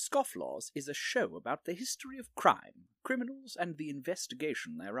Scofflaws is a show about the history of crime, criminals, and the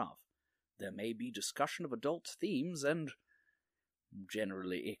investigation thereof. There may be discussion of adult themes and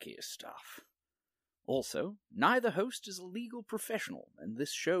generally icky stuff. Also, neither host is a legal professional, and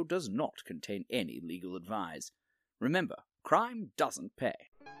this show does not contain any legal advice. Remember, crime doesn't pay.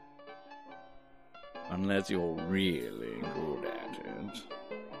 Unless you're really good at it.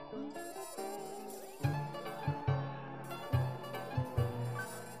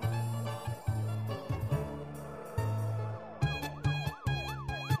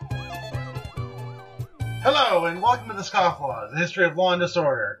 Hello, and welcome to the Scofflaws, the history of law and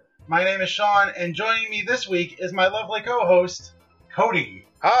disorder. My name is Sean, and joining me this week is my lovely co-host, Cody.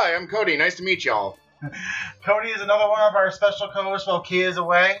 Hi, I'm Cody. Nice to meet y'all. Cody is another one of our special co-hosts while Kia is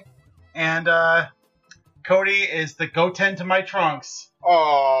away. And, Cody is the Goten to my Trunks.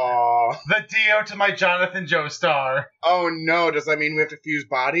 Aww. The Dio to my Jonathan Joestar. Oh no, does that mean we have to fuse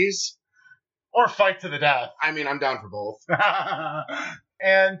bodies? Or fight to the death. I mean, I'm down for both.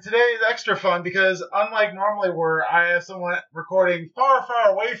 And today is extra fun because, unlike normally where I have someone recording far,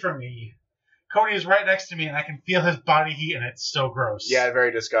 far away from me, Cody is right next to me and I can feel his body heat and it's so gross. Yeah,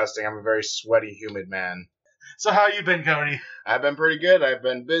 very disgusting. I'm a very sweaty, humid man. So how you been, Cody? I've been pretty good. I've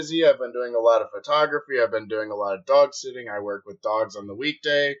been busy. I've been doing a lot of photography. I've been doing a lot of dog sitting. I work with dogs on the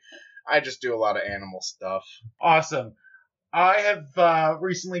weekday. I just do a lot of animal stuff. Awesome. I have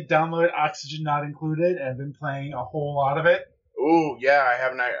recently downloaded Oxygen Not Included and been playing a whole lot of it. Ooh, yeah, I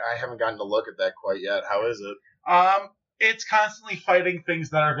haven't gotten to look at that quite yet. How is it? It's constantly fighting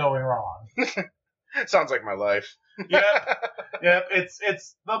things that are going wrong. Sounds like my life. Yep,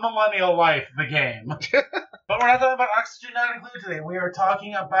 it's the millennial life, the game. But we're not talking about Oxygen Not Included today. We are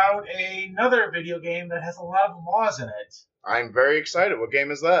talking about another video game that has a lot of laws in it. I'm very excited. What game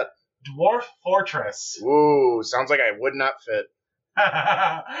is that? Dwarf Fortress. Ooh, sounds like I would not fit.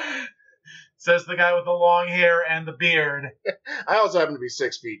 Says the guy with the long hair and the beard. I also happen to be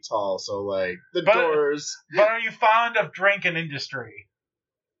 6 feet tall, so, doors. But are you fond of drink and industry?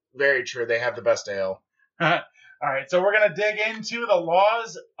 Very true. They have the best ale. Alright, so we're going to dig into the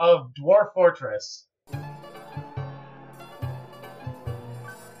laws of Dwarf Fortress.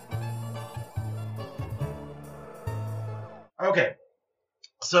 Okay,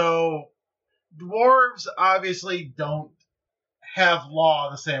 so dwarves obviously don't have law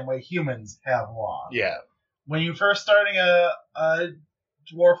the same way humans have law. Yeah. When you're first starting a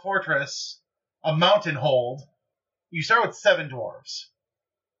dwarf fortress, a mountain hold, you start with 7 dwarves.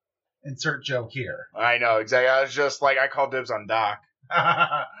 Insert joke here. I know, exactly. I was just I called dibs on Doc.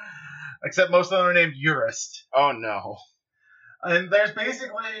 Except most of them are named Urist. Oh, no. And there's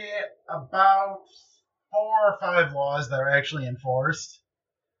basically about 4 or 5 laws that are actually enforced.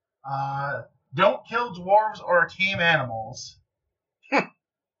 Don't kill dwarves or tame animals.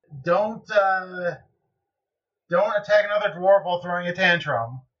 Don't attack another dwarf while throwing a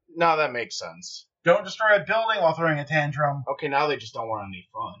tantrum. No, that makes sense. Don't destroy a building while throwing a tantrum. Okay, now they just don't want any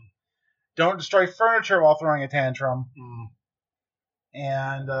fun. Don't destroy furniture while throwing a tantrum.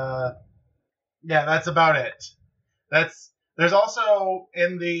 And yeah, that's about it. There's also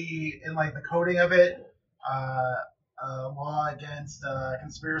in the coding of it a law against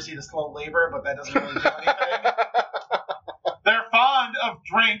conspiracy to slow labor, but that doesn't really do anything. They're fond of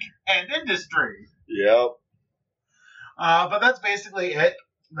drink and industry. Yep. But that's basically it.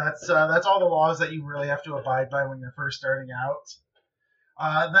 That's all the laws that you really have to abide by when you're first starting out.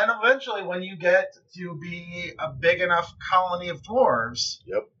 Then eventually, when you get to be a big enough colony of dwarves,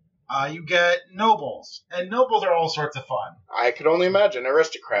 you get nobles. And nobles are all sorts of fun. I could only imagine.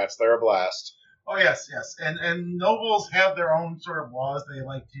 Aristocrats, they're a blast. Oh, yes. And nobles have their own sort of laws they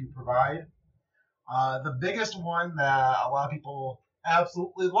like to provide. The biggest one that a lot of people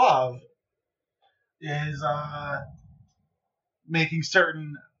absolutely love is making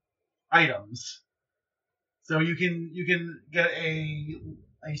certain items. So you can get a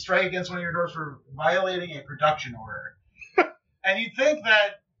strike against one of your dwarves for violating a production order. And you'd think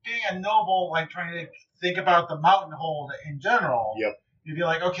that being a noble, trying to think about the mountain hold in general, you'd be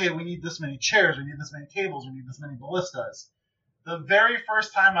like, okay, we need this many chairs, we need this many tables, we need this many ballistas. The very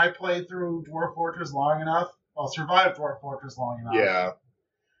first time I played through Dwarf Fortress long enough, survived Dwarf Fortress long enough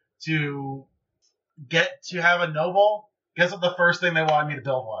to get to have a noble, guess what the first thing they wanted me to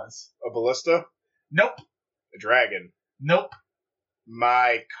build was? A ballista? Nope. A dragon? Nope.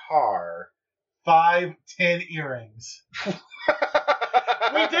 My car. 5 tin earrings. We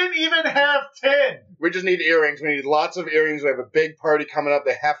didn't even have tin. We just need earrings. We need lots of earrings. We have a big party coming up.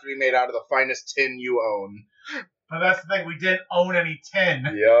 They have to be made out of the finest tin you own. But that's the thing. We didn't own any tin.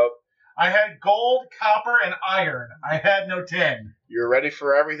 Yep. I had gold, copper, and iron. I had no tin. You're ready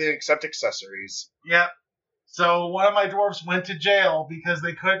for everything except accessories. Yep. So one of my dwarves went to jail because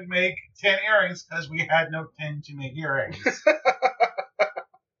they couldn't make tin earrings because we had no tin to make earrings.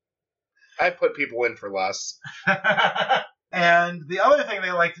 I put people in for less. And the other thing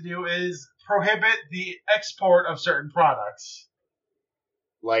they like to do is prohibit the export of certain products.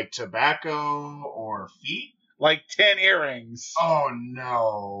 Like tobacco or feet? Like tin earrings. Oh,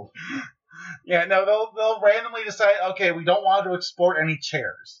 no. Yeah, no, they'll randomly decide, okay, we don't want to export any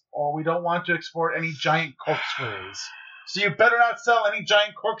chairs, or we don't want to export any giant corkscrews. So you better not sell any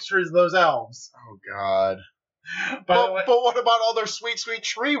giant corkscrews to those elves. Oh, God. But what about all their sweet, sweet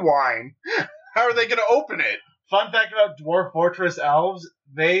tree wine? How are they going to open it? fun fact about Dwarf Fortress elves,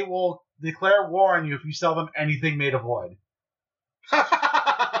 they will declare war on you if you sell them anything made of wood.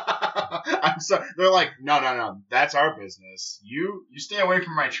 I'm sorry. They're like, no. That's our business. You stay away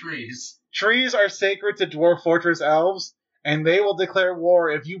from my trees. Trees are sacred to Dwarf Fortress elves, and they will declare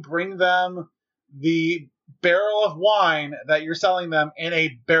war if you bring them the barrel of wine that you're selling them in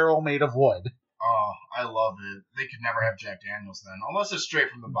a barrel made of wood. Oh, I love it. They could never have Jack Daniels then. Unless it's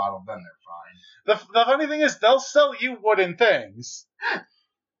straight from the bottle, then they're fine. The funny thing is, they'll sell you wooden things.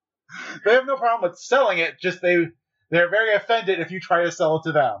 They have no problem with selling it, just they're very offended if you try to sell it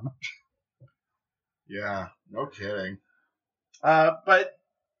to them. Yeah, no kidding. But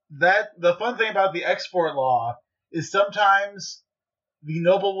the fun thing about the export law is sometimes the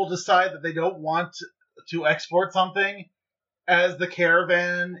noble will decide that they don't want to export something as the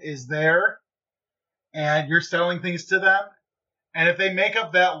caravan is there and you're selling things to them. And if they make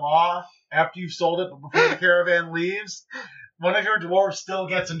up that law after you've sold it but before the caravan leaves, one of your dwarves still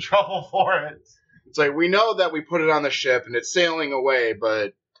gets in trouble for it. It's like, we know that we put it on the ship and it's sailing away,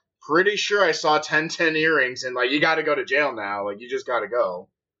 but pretty sure I saw 10 earrings and, like, you gotta go to jail now. Like, you just gotta go.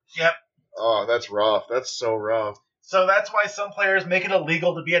 Yep. Oh, that's rough. That's so rough. So that's why some players make it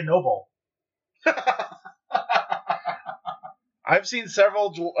illegal to be a noble. I've seen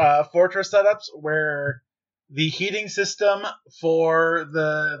several fortress setups where the heating system for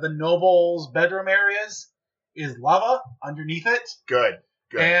the noble's bedroom areas is lava underneath it. Good.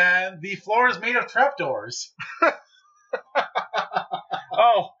 And the floor is made of trapdoors.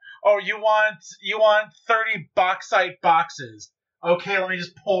 Oh, you want 30 bauxite boxes. Okay, let me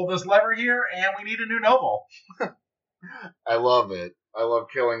just pull this lever here, and we need a new noble. I love it. I love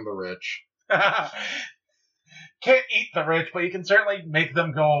killing the rich. Can't eat the rich, but you can certainly make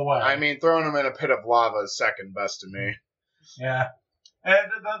them go away. I mean, throwing them in a pit of lava is second best to me. Yeah.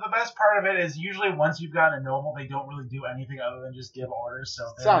 And the best part of it is usually once you've gotten a noble, they don't really do anything other than just give orders. So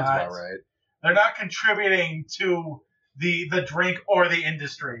Sounds about right. They're not contributing to the drink or the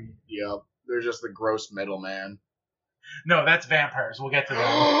industry. Yep. They're just the gross middleman. No, that's vampires. We'll get to them.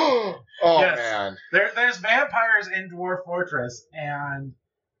 Oh, yes. Man. There's vampires in Dwarf Fortress, and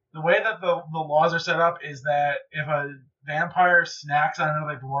the way that the laws are set up is that if a vampire snacks on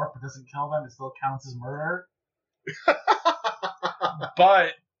another dwarf but doesn't kill them, it still counts as murder.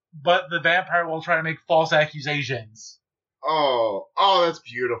 But the vampire will try to make false accusations. Oh, that's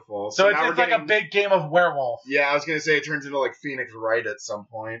beautiful. So it's like a big game of werewolf. Yeah, I was gonna say it turns into like Phoenix Wright at some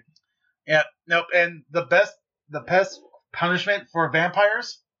point. Yeah, nope. And the best punishment for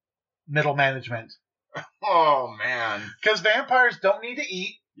vampires, middle management. Oh man, because vampires don't need to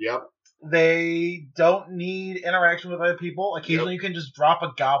eat. Yep. They don't need interaction with other people. Occasionally, You can just drop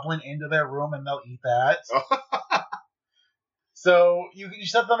a goblin into their room and they'll eat that. So you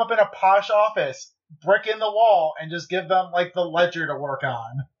set them up in a posh office, brick in the wall, and just give them like the ledger to work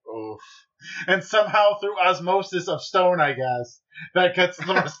on. Oof. And somehow through osmosis of stone, I guess, that gets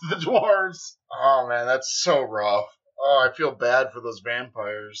the rest of the dwarves. Oh man, that's so rough. Oh, I feel bad for those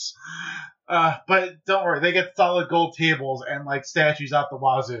vampires. But don't worry, they get solid gold tables and like statues out the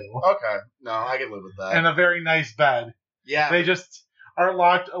wazoo. Okay, no, I can live with that. And a very nice bed. Yeah. They just are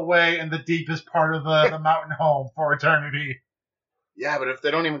locked away in the deepest part of the mountain home for eternity. Yeah, but if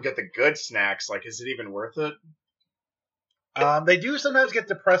they don't even get the good snacks, like, is it even worth it? They do sometimes get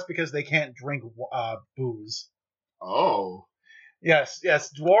depressed because they can't drink booze. Oh. Yes.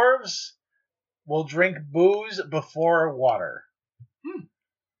 Dwarves will drink booze before water.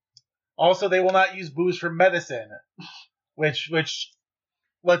 Also, they will not use booze for medicine, which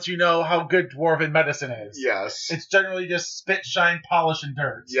lets you know how good dwarven medicine is. Yes. It's generally just spit, shine, polish, and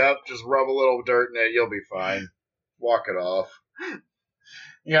dirt. Yep, just rub a little dirt in it, you'll be fine. Walk it off.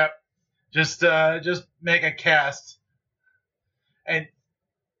 Yep. Just make a cast. And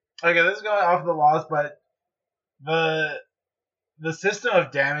okay, this is going off the laws, but the system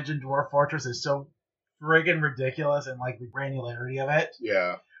of damage in Dwarf Fortress is so friggin' ridiculous and like the granularity of it.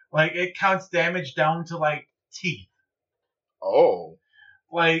 Yeah. Like, it counts damage down to, like, teeth. Oh.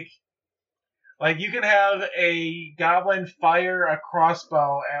 Like you can have a goblin fire a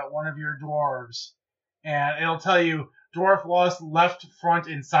crossbow at one of your dwarves, and it'll tell you, dwarf lost left front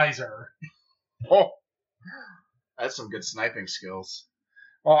incisor. Oh. That's some good sniping skills.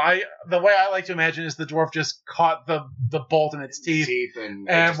 Well, the way I like to imagine is the dwarf just caught the bolt in its teeth and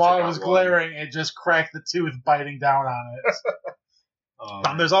while it was glaring, it just cracked the tooth, biting down on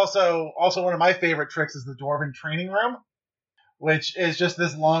it. There's also one of my favorite tricks is the dwarven training room, which is just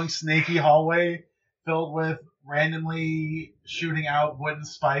this long, snaky hallway filled with randomly shooting out wooden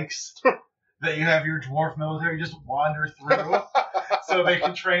spikes that you have your dwarf military just wander through so they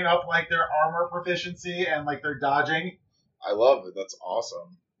can train up like their armor proficiency and like their dodging. I love it. That's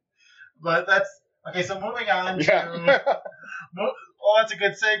awesome. But that's... Okay, so moving on to... Well, that's a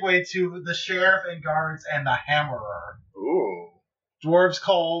good segue to the sheriff and guards and the hammerer. Ooh. Dwarves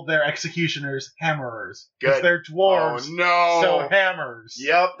call their executioners hammerers. Good. Because they're dwarves, so hammers.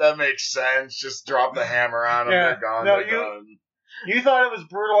 Yep, that makes sense. Just drop the hammer on them, they're gone, they're done. You thought it was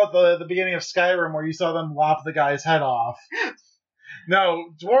brutal at the beginning of Skyrim where you saw them lop the guy's head off.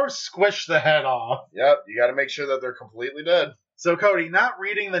 No, dwarves squish the head off. Yep, you gotta make sure that they're completely dead. So, Cody, not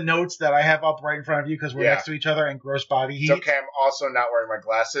reading the notes that I have up right in front of you because we're next to each other in gross body heat. It's okay, I'm also not wearing my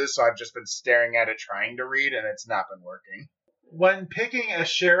glasses, so I've just been staring at it trying to read, and it's not been working. When picking a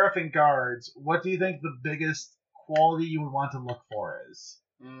sheriff and guards, what do you think the biggest quality you would want to look for is?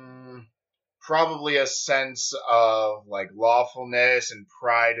 Probably a sense of, like, lawfulness and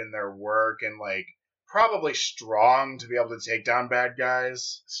pride in their work, and, like, probably strong to be able to take down bad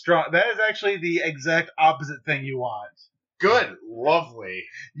guys. Strong. That is actually the exact opposite thing you want. Good. Lovely.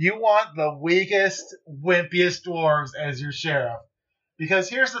 You want the weakest, wimpiest dwarves as your sheriff. Because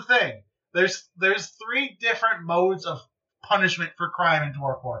here's the thing. There's 3 different modes of punishment for crime in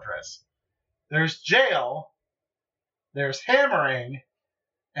Dwarf Fortress. There's jail, there's hammering,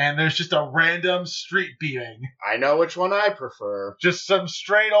 and there's just a random street beating. I know which one I prefer. Just some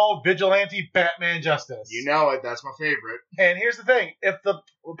straight old vigilante Batman justice. You know it, that's my favorite. And here's the thing, if the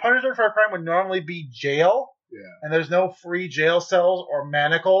punishment for a crime would normally be jail, and there's no free jail cells or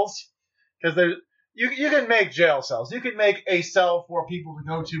manacles, because you can make jail cells. You can make a cell for people to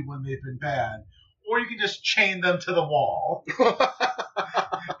go to when they've been bad, or you can just chain them to the wall in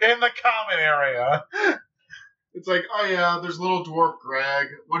the common area. It's like, oh yeah, there's little dwarf Greg.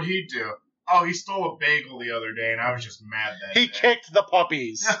 What'd he do? Oh, he stole a bagel the other day, and I was just mad that he kicked the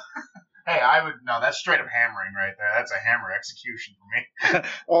puppies. Hey, no, that's straight up hammering right there. That's a hammer execution for me.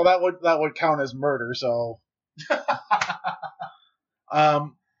 Well, that would count as murder, so.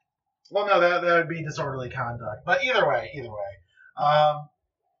 Well, no, that would be disorderly conduct. But either way.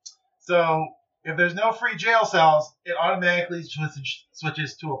 So if there's no free jail cells, it automatically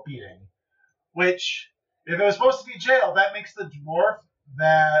switches to a beating. Which, if it was supposed to be jail, that makes the dwarf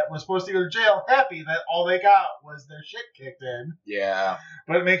that was supposed to go to jail happy that all they got was their shit kicked in. Yeah.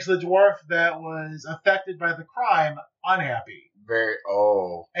 But it makes the dwarf that was affected by the crime unhappy.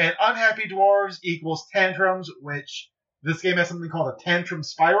 And unhappy dwarves equals tantrums, which this game has something called a tantrum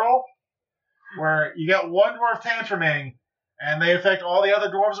spiral, where you get one dwarf tantruming, and they affect all the other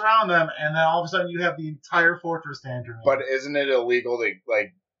dwarves around them, and then all of a sudden you have the entire fortress tantruming. But isn't it illegal to,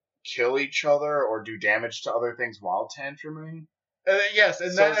 like, kill each other or do damage to other things while tantruming? Yes,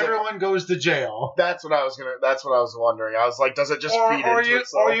 and then everyone goes to jail. That's what I was wondering. I was like, does it just feed into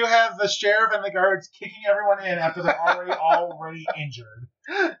itself? Or you have the sheriff and the guards kicking everyone in after they're already injured.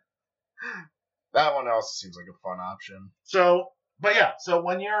 That one also seems like a fun option. So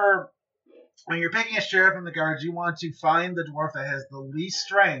when you're picking a sheriff and the guards, you want to find the dwarf that has the least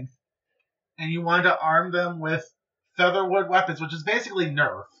strength, and you want to arm them with featherwood weapons, which is basically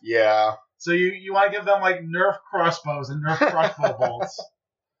Nerf. Yeah. So you want to give them, like, Nerf crossbows and Nerf crossbow bolts.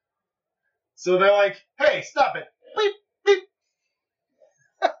 So they're like, hey, stop it. Beep, beep.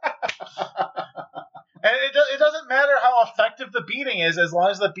 And it doesn't matter how effective the beating is, as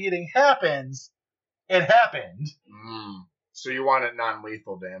long as the beating happens, it happened. So you want it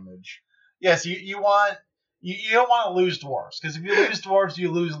non-lethal damage. Yes, you want... You don't want to lose dwarves, because if you lose dwarves, you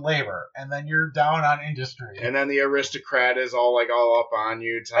lose labor, and then you're down on industry. And then the aristocrat is all up on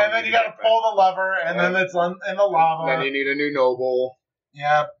you. And then you got to pull the lever, and then it's in the lava. And then you need a new noble.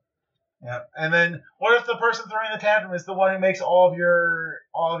 Yep. And then what if the person throwing the tantrum is the one who makes all of your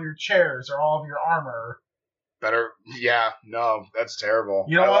chairs or all of your armor? No, that's terrible.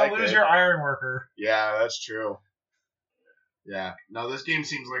 You don't want to lose your iron worker. Yeah, that's true. Yeah. No, this game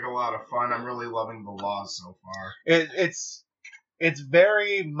seems like a lot of fun. I'm really loving the laws so far. It's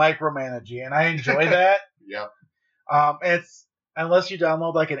very micromanaging, and I enjoy that. Yep. unless you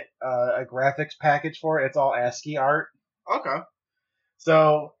download like a graphics package for it, it's all ASCII art. Okay.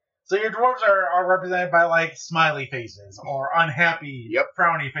 So your dwarves are represented by like smiley faces or unhappy,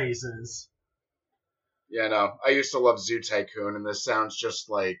 frowny faces. Yeah, no. I used to love Zoo Tycoon, and this sounds just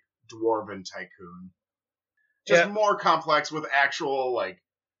like Dwarven Tycoon. Just more complex with actual like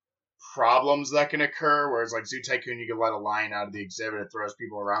problems that can occur. Whereas like Zoo Tycoon, you can let a lion out of the exhibit, it throws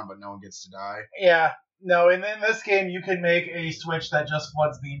people around, but no one gets to die. Yeah. No, and in this game, you can make a switch that just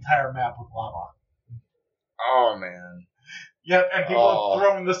floods the entire map with lava. Oh, man. Yep, and people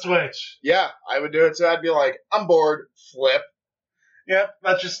throwing the switch. Yeah, I would do it too. I'd be like, I'm bored. Flip. Yep,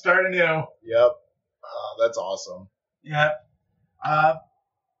 let's just start anew. Yep. Oh, that's awesome. Yep.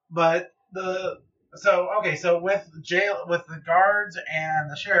 But so with the guards and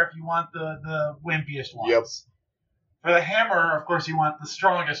the sheriff, you want the wimpiest ones. Yep. For the hammer, of course, you want the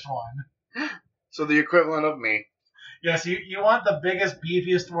strongest one. So the equivalent of me. Yes, you want the biggest,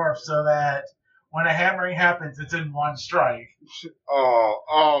 beefiest dwarf so that when a hammering happens, it's in one strike.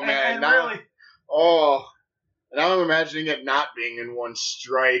 Oh man. And now, really... now I'm imagining it not being in one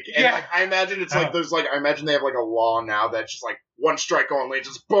strike. And like, I imagine it's like there's like I imagine they have like a law now that's just like one strike only,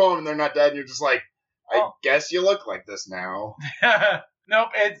 just boom, and they're not dead, and you're just like, I guess you look like this now. Nope,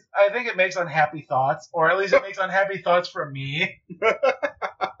 I think it makes unhappy thoughts, or at least it makes unhappy thoughts for me.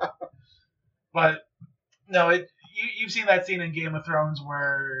 But no, you've seen that scene in Game of Thrones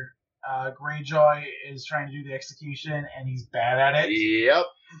where Greyjoy is trying to do the execution and he's bad at it. Yep.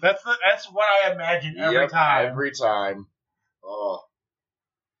 That's what I imagine every time. Every time. Oh.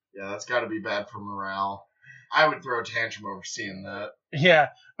 Yeah, that's got to be bad for morale. I would throw a tantrum over seeing that. Yeah,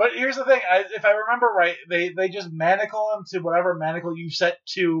 but here's the thing. If I remember right, they just manacle him to whatever manacle you set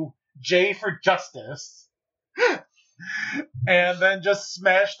to J for Justice. And then just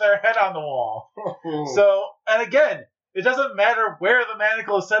smash their head on the wall. So, and again, it doesn't matter where the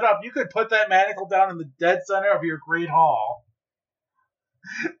manacle is set up. You could put that manacle down in the dead center of your great hall.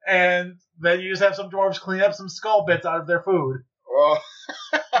 And then you just have some dwarves clean up some skull bits out of their food. Well,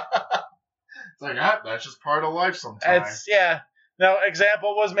 it's like, that's just part of life sometimes. No,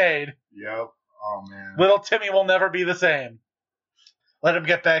 example was made. Yep. Oh, man. Little Timmy will never be the same. Let him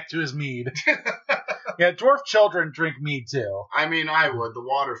get back to his mead. Yeah, dwarf children drink mead, too. I mean, I would. The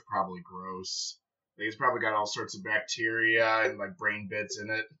water's probably gross. It's probably got all sorts of bacteria and, like, brain bits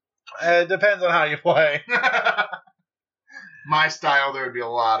in it. It depends on how you play. My style, there would be a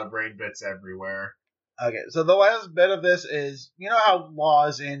lot of brain bits everywhere. Okay, so the last bit of this is, you know how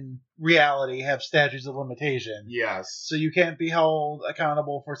laws in reality have statutes of limitation? Yes. So you can't be held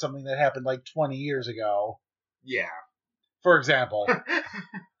accountable for something that happened, like, 20 years ago. Yeah. For example.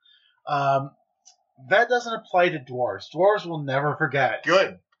 That doesn't apply to dwarves. Dwarves will never forget.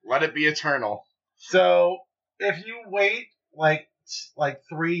 Good. Let it be eternal. So, if you wait, like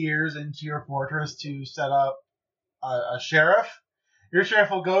 3 years into your fortress to set up a sheriff, your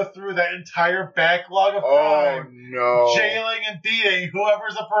sheriff will go through that entire backlog of crime. Oh, no. Jailing and beating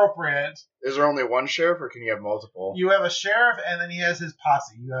whoever's appropriate. Is there only one sheriff, or can you have multiple? You have a sheriff, and then he has his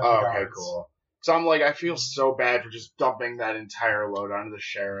posse. You have the guards. Okay, cool. So I'm like, I feel so bad for just dumping that entire load onto the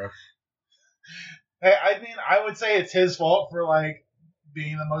sheriff. Hey, I mean, I would say it's his fault for, like,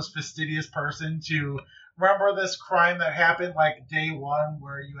 being the most fastidious person to remember this crime that happened, like, day one,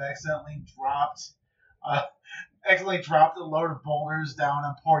 where you accidentally dropped a load of boulders down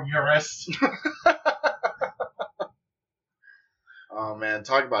on poor Eurus. Oh, man,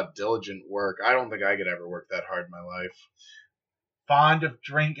 talk about diligent work. I don't think I could ever work that hard in my life. Fond of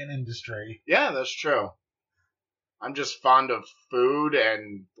drink and industry. Yeah, that's true. I'm just fond of food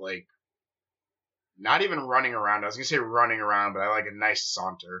and, like, not even running around. I was going to say running around, but I like a nice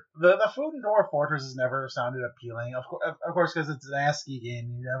saunter. The food in Dwarf Fortress has never sounded appealing. Of course, because it's an ASCII game,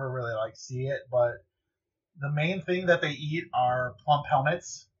 you never really, like, see it, but the main thing that they eat are plump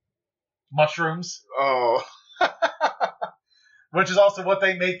helmets, mushrooms. Oh. Which is also what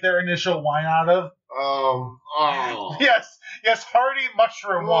they make their initial wine out of. Oh. Yes, hearty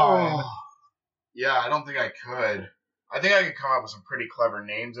mushroom wine. Yeah, I don't think I could. I think I could come up with some pretty clever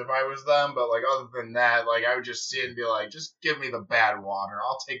names if I was them, but, like, other than that, like, I would just see it and be like, just give me the bad water.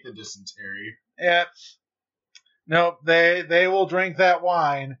 I'll take the dysentery. Yeah. Nope, they will drink that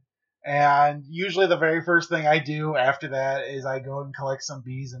wine, and usually the very first thing I do after that is I go and collect some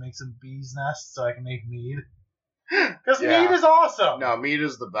bees and make some bees' nests so I can make mead. Because mead is awesome. No, mead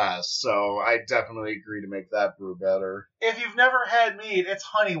is the best, so I definitely agree to make that brew better. If you've never had mead, it's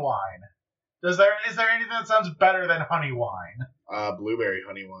honey wine. Is there anything that sounds better than honey wine? Blueberry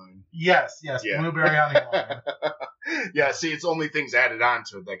honey wine. Yes, yeah. Blueberry honey wine. Yeah, see, it's only things added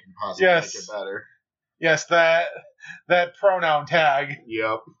onto it that can possibly make it better. Yes, that pronoun tag.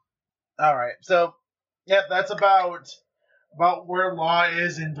 Yep. All right, so that's about where law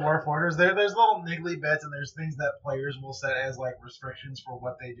is in Dwarf Orders. There's little niggly bits, and there's things that players will set as like restrictions for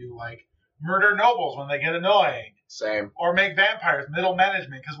what they do, like murder nobles when they get annoying. Same. Or make vampires middle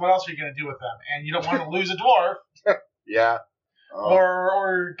management, because what else are you going to do with them? And you don't want to lose a dwarf. Yeah. Oh.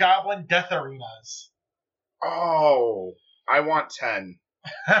 Or goblin death arenas. Oh, I want 10.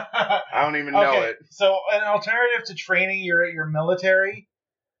 I don't even know it. So an alternative to training your military,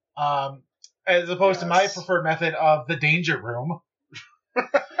 as opposed to my preferred method of the danger room,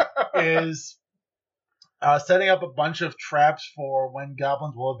 is setting up a bunch of traps for when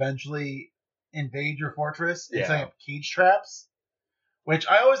goblins will eventually invade your fortress, and setting up cage traps, which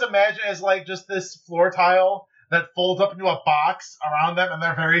I always imagine as like just this floor tile that folds up into a box around them, and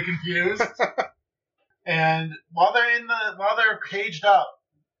they're very confused. And while they're caged up,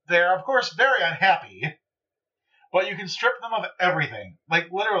 they're of course very unhappy. But you can strip them of everything. Like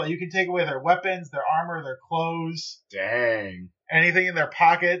literally, you can take away their weapons, their armor, their clothes. Dang. Anything in their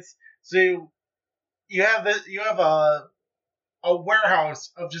pockets. So you have a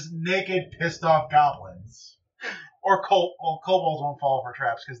warehouse of just naked, pissed off goblins. Or kobolds won't fall for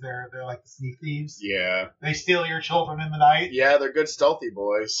traps because they're like the sneak thieves. Yeah. They steal your children in the night. Yeah, they're good stealthy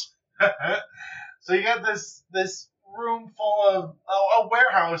boys. So you got this room full of a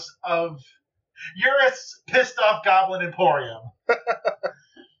warehouse of Eurus pissed off goblin emporium.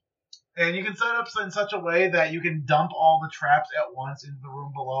 And you can set up in such a way that you can dump all the traps at once into the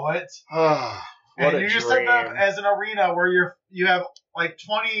room below it. What and you just set it up as an arena where you have like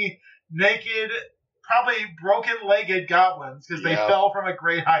 20 naked, probably broken-legged goblins because they fell from a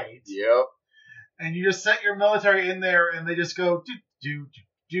great height. Yep. And you just set your military in there, and they just go do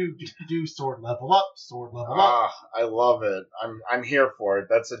sword level up, sword level up. I love it. I'm here for it.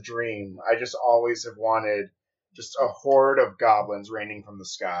 That's a dream. I just always have wanted just a horde of goblins raining from the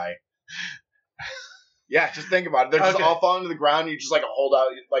sky. Yeah, just think about it. They're just all falling to the ground. And you just hold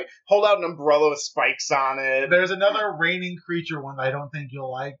out an umbrella with spikes on it. There's another raining creature one that I don't think you'll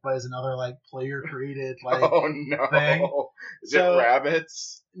like, but is another player created oh no thing. Is it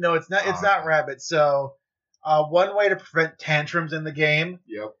rabbits? No, it's not. It's not rabbits. So one way to prevent tantrums in the game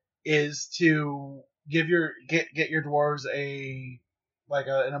is to get your dwarves an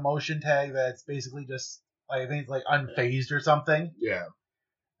emotion tag that's basically just I think it's unfazed or something. Yeah.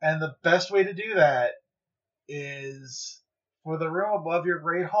 And the best way to do that is for the room above your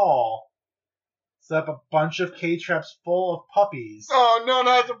great hall, set up a bunch of cage traps full of puppies. Oh no,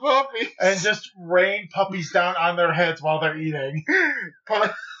 not the puppies! And just rain puppies down on their heads while they're eating.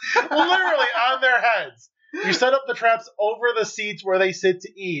 Literally on their heads. You set up the traps over the seats where they sit to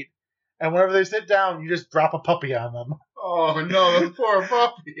eat, and whenever they sit down, you just drop a puppy on them. Oh no, those poor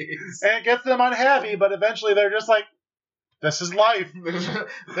puppies! And it gets them unhappy, but eventually they're just like, this is life.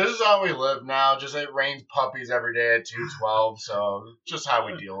 This is how we live now. Just it rains puppies every day at 2:12, so just how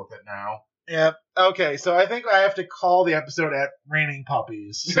we deal with it now. Yep. Okay, so I think I have to call the episode at Raining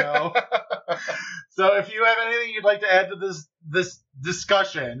Puppies. So, so if you have anything you'd like to add to this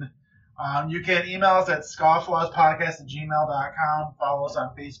discussion, you can email us at scofflawspodcast@gmail.com. Follow us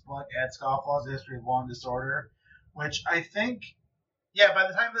on Facebook at Scofflaws History of Law and Disorder, which I think, by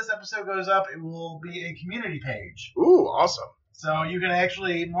the time this episode goes up, it will be a community page. Ooh, awesome. So you can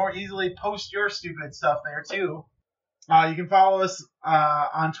actually more easily post your stupid stuff there, too. You can follow us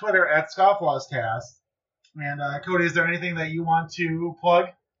on Twitter at ScofflawsCast. And Cody, is there anything that you want to plug?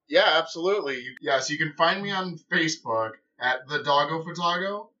 Yeah, absolutely. Yes, you can find me on Facebook at the Doggo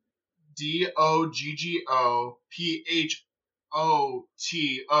Photogo,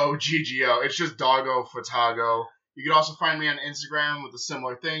 DOGGOPHOTOGGO. It's just Doggo Photogo. You can also find me on Instagram with a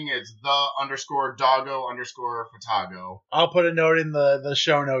similar thing. It's the_Doggo_Photogo. I'll put a note in the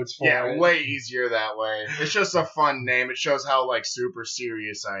show notes for it. Yeah, way easier that way. It's just a fun name. It shows how super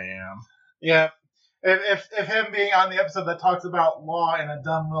serious I am. Yeah. If him being on the episode that talks about law in a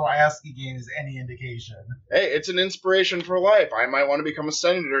dumb little ASCII game is any indication. Hey, it's an inspiration for life. I might want to become a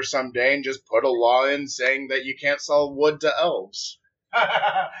senator someday and just put a law in saying that you can't sell wood to elves.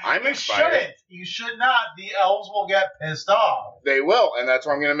 I'm excited. You should not. The elves will get pissed off. They will, and that's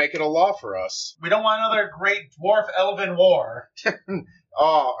why I'm going to make it a law for us. We don't want another great dwarf elven war.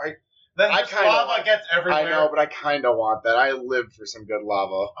 Lava gets everywhere. I know, but I kind of want that. I lived for some good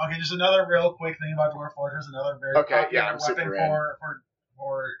lava. Okay, just another real quick thing about Dwarf Fortress. Another very popular weapon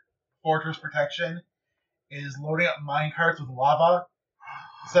for fortress protection is loading up minecarts with lava,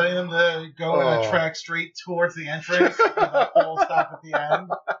 setting them to go in a track straight towards the entrance with a full stop at the end.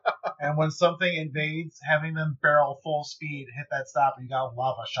 And when something invades, having them barrel full speed, hit that stop, and you got a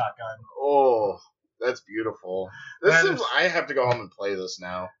lava shotgun. Oh, That's beautiful. I have to go home and play this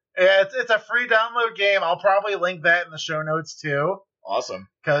now. It's a free download game. I'll probably link that in the show notes too. Awesome.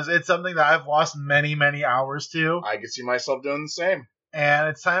 Because it's something that I've lost many, many hours to. I could see myself doing the same. And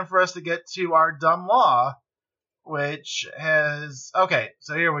it's time for us to get to our dumb law, which has... Okay,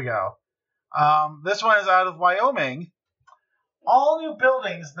 so here we go. This one is out of Wyoming. All new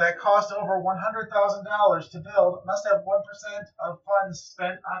buildings that cost over $100,000 to build must have 1% of funds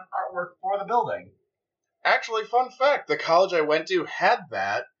spent on artwork for the building. Actually, fun fact, the college I went to had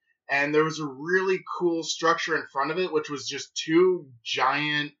that, and there was a really cool structure in front of it, which was just two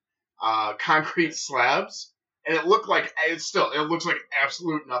giant concrete slabs, and it looks like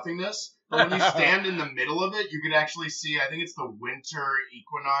absolute nothingness. But when you stand in the middle of it, you can actually see, I think it's the winter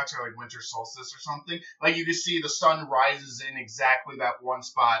equinox or like winter solstice or something. Like you can see the sun rises in exactly that one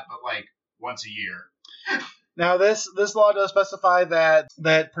spot, but like once a year. Now this law does specify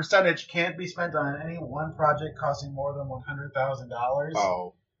that percentage can't be spent on any one project costing more than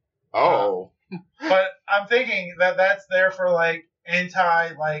 $100,000. Oh. But I'm thinking that that's there for like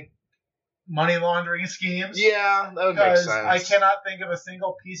money laundering schemes. Yeah, that would make sense. I cannot think of a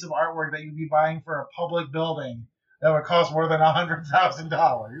single piece of artwork that you'd be buying for a public building that would cost more than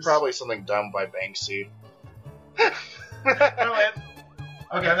 $100,000. Probably something done by Banksy. Okay,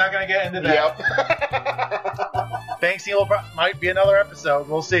 I'm not going to get into that. Yep. Banksy might be another episode.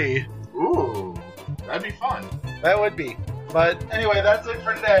 We'll see. Ooh, that'd be fun. That would be. But anyway, that's it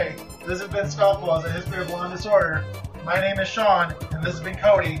for today. This has been Scofflaws, a history of law and disorder. My name is Sean, and this has been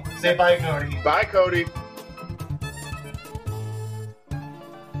Cody. Say bye, Cody. Bye, Cody.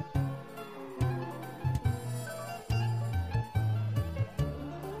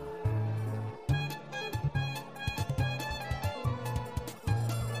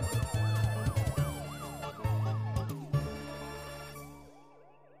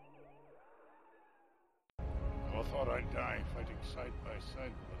 Never thought I'd die fighting side by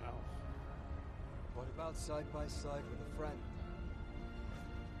side with an elf. What about side by side with a friend?